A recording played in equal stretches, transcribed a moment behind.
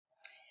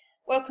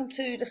Welcome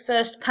to the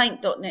first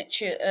Paint.net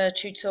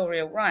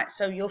tutorial. Right,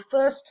 so your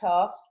first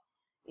task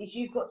is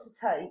you've got to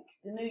take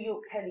the New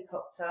York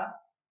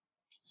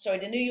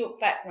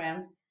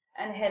background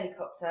and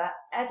helicopter,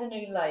 add a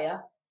new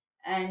layer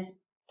and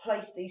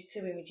place these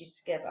two images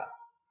together.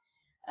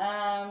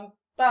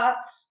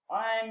 But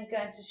I'm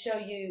going to show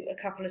you a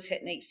couple of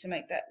techniques to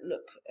make that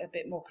look a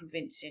bit more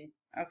convincing.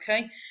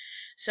 Okay,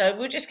 so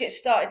we'll just get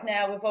started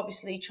now with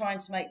obviously trying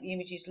to make the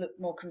images look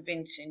more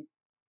convincing.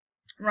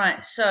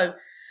 Right, so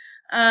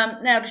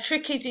now the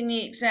trick is in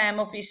the exam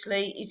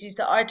obviously is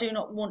that I do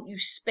not want you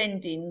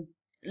spending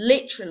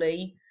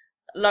literally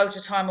loads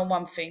of time on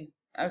one thing.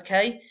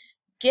 Okay,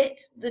 get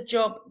the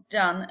job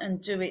done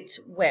and do it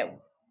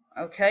well.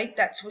 Okay,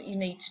 that's what you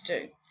need to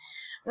do.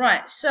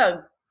 Right,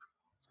 so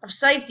I've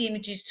saved the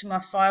images to my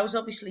files.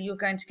 Obviously you're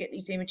going to get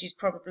these images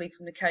probably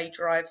from the K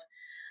drive.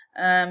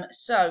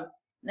 So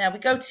now we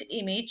go to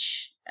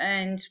image,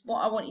 and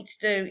what I want you to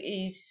do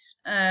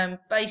is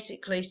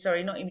basically,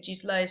 sorry, not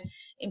images, layers,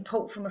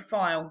 import from a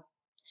file.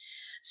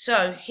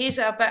 So here's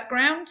our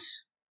background,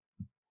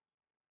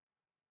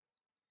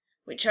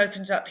 which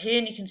opens up here,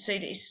 and you can see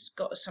that it's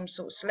got some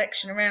sort of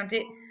selection around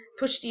it.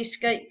 Push the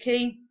escape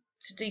key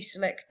to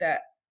deselect that.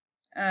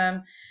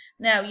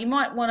 Now you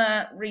might want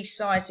to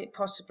resize it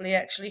possibly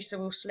actually, so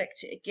we'll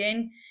select it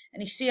again,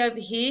 and you see over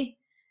here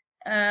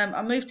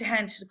I moved the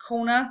hand to the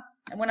corner,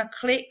 and when I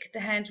click the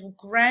hand will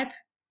grab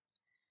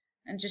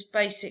and just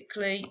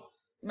basically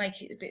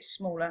make it a bit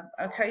smaller.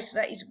 Okay, so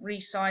that is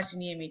resizing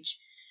the image,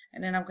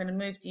 and then I'm going to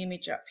move the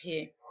image up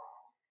here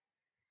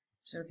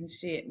so we can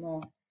see it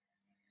more.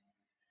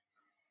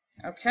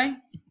 Okay,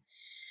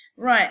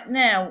 right,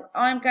 now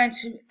I'm going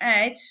to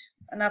add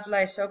another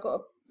layer. So I've got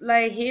a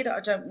layer here that I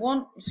don't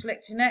want. I'm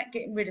selecting that,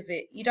 getting rid of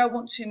it. You don't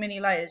want too many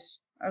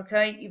layers,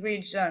 okay, you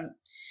really don't.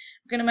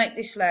 I'm going to make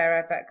this layer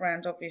our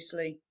background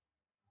obviously,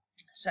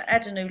 so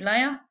add a new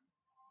layer.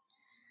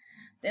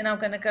 Then I'm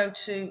going to go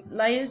to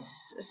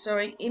layers,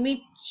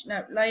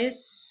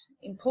 layers,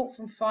 import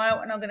from file,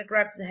 and I'm going to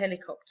grab the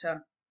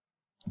helicopter.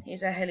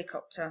 Here's our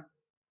helicopter.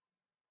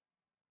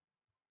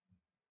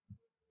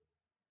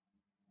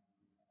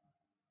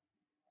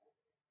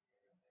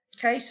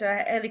 Okay, so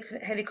our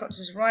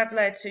helicopter's arrived,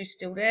 layer 2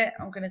 still there.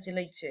 I'm going to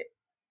delete it.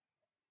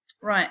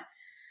 Right,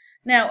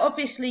 now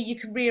obviously you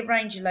can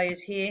rearrange your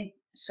layers here.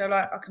 So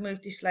like I can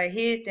move this layer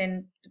here,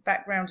 then the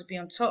background will be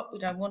on top. We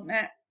don't want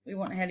that. We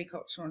want a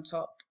helicopter on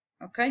top.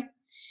 Okay,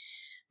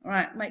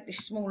 right, make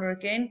this smaller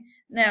again.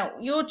 Now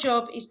your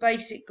job is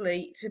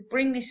basically to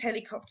bring this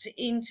helicopter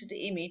into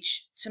the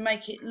image to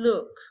make it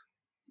look,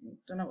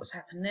 don't know what's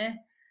happened there,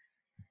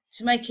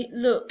 to make it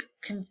look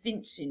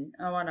convincing.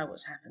 Oh, I know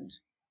what's happened.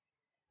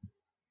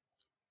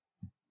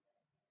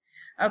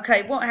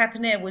 Okay, what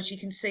happened there was you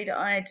can see that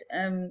I had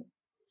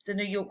the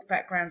New York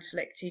background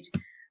selected.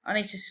 I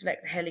need to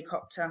select the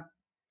helicopter.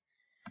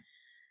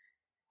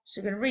 So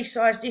I'm going to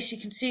resize this.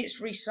 You can see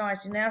it's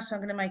resizing now, so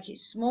I'm going to make it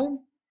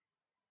small.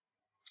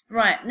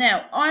 Right,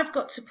 now I've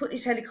got to put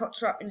this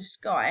helicopter up in the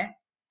sky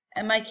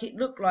and make it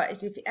look like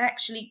as if it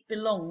actually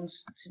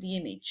belongs to the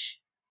image.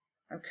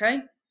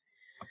 Okay?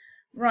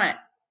 Right,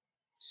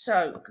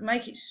 so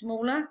make it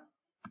smaller.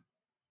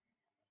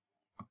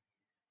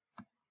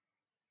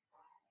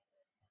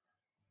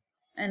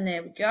 And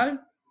there we go.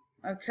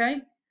 Okay,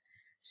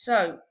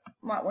 so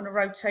might want to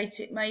rotate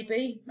it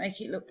maybe,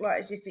 make it look like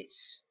as if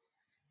it's,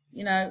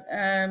 you know,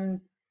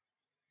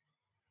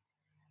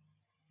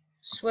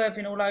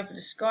 swerving all over the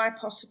sky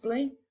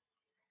possibly.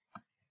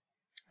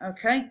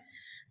 Okay,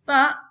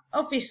 but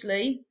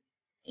obviously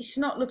it's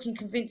not looking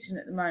convincing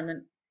at the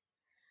moment.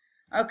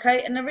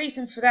 Okay, and the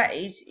reason for that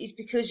is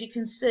because you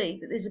can see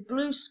that there's a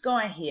blue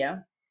sky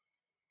here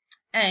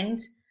and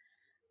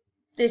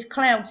there's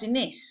clouds in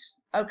this.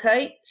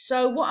 Okay,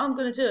 so what I'm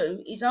going to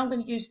do is I'm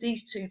going to use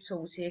these two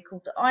tools here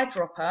called the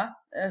eyedropper,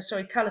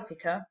 colour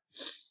picker,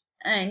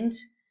 and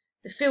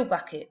the fill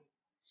bucket.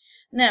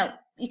 Now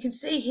you can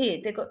see here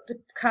they've got the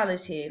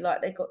colours here,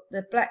 like they've got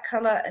the black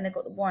colour and they've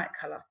got the white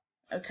colour.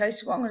 Okay,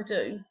 so what I'm going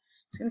to do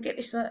is going to get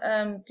this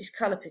this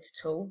colour picker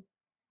tool,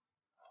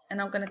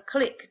 and I'm going to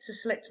click to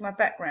select my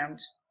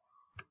background.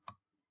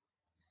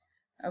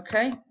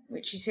 Okay,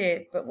 which is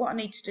here, but what I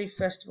need to do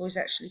first of all is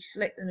actually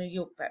select the New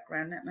York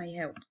background. That may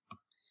help.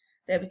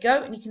 There we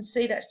go, and you can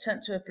see that's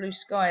turned to a blue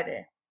sky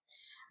there.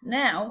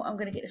 Now I'm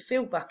going to get the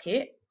fill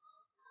bucket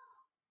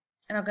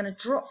and I'm going to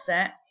drop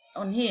that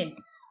on here,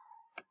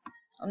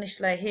 on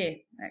this layer here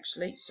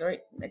actually, sorry,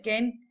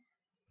 again.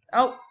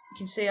 Oh, you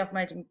can see I've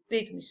made a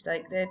big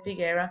mistake there, big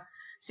error.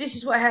 So this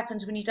is what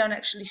happens when you don't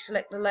actually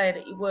select the layer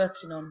that you're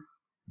working on.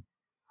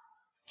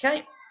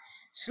 Okay,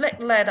 select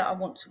the layer that I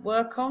want to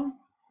work on,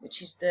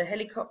 which is the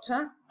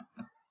helicopter,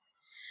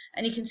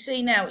 and you can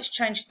see now it's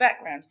changed the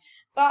background,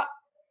 but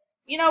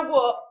you know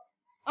what,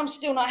 I'm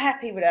still not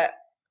happy with that.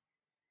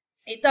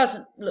 It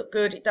doesn't look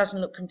good, it doesn't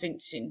look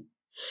convincing.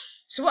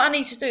 So what I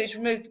need to do is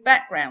remove the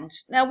background.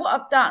 Now what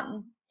I've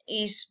done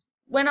is,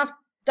 when I've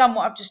done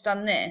what I've just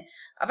done there,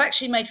 I've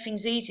actually made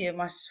things easier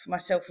for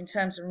myself in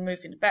terms of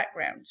removing the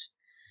background.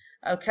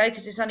 Okay,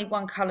 because there's only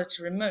one colour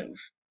to remove.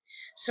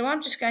 So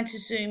I'm just going to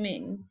zoom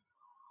in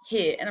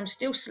here, and I'm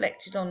still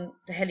selected on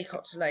the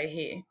helicopter layer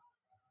here.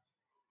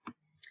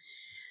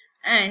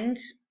 And,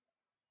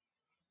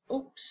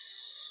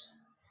 oops,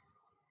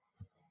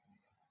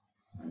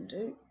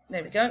 undo,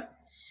 there we go.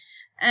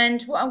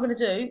 And what I'm going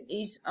to do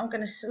is I'm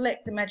going to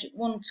select the magic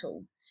wand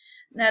tool.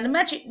 Now the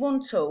magic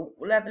wand tool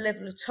will have a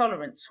level of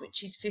tolerance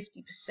which is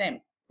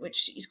 50%,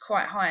 which is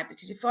quite high,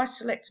 because if I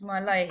select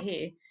my layer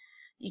here,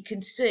 you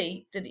can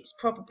see that it's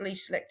probably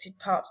selected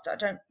parts that I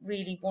don't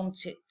really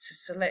want it to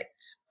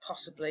select,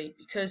 possibly,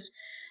 because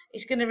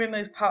it's going to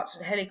remove parts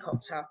of the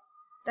helicopter.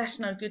 That's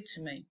no good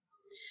to me.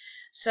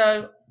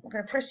 So I'm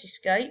going to press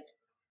escape.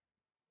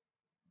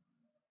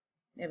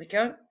 There we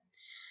go.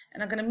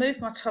 And I'm going to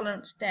move my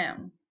tolerance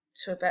down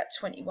to about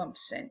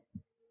 21%.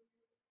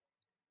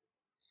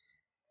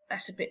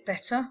 That's a bit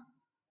better.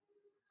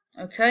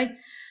 Okay,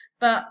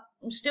 but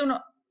I'm still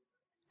not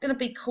going to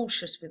be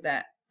cautious with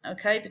that.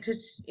 Okay,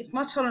 because if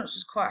my tolerance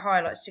was quite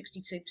high, like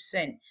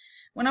 62%,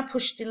 when I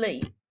push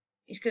delete,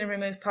 it's going to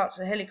remove parts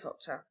of the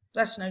helicopter.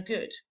 That's no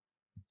good.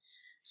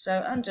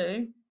 So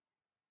undo,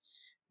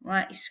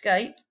 right,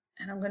 escape,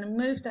 and I'm going to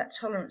move that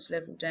tolerance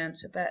level down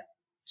to about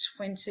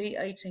 20,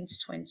 18 to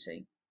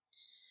 20.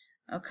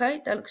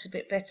 Okay, that looks a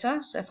bit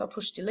better. So if I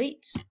push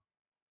delete,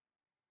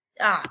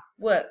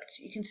 worked.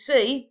 You can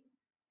see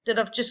that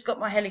I've just got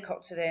my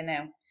helicopter there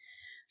now.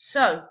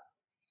 So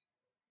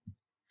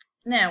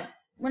now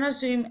when I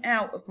zoom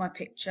out of my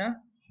picture,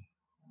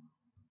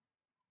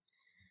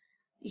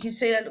 you can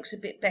see that looks a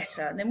bit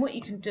better. And then what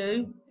you can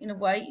do in a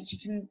way is you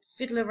can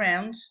fiddle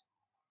around.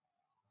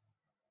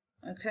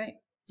 Okay,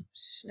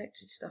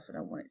 selected stuff I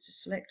don't want it to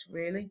select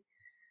really.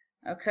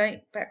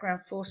 Okay,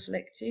 background 4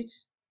 selected.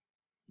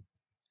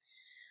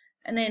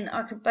 And then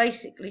I can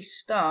basically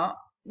start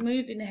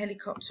moving the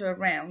helicopter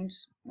around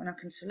when I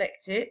can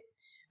select it,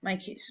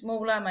 make it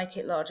smaller, make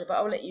it larger, but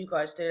I'll let you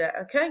guys do that.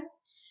 Okay,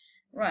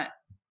 right,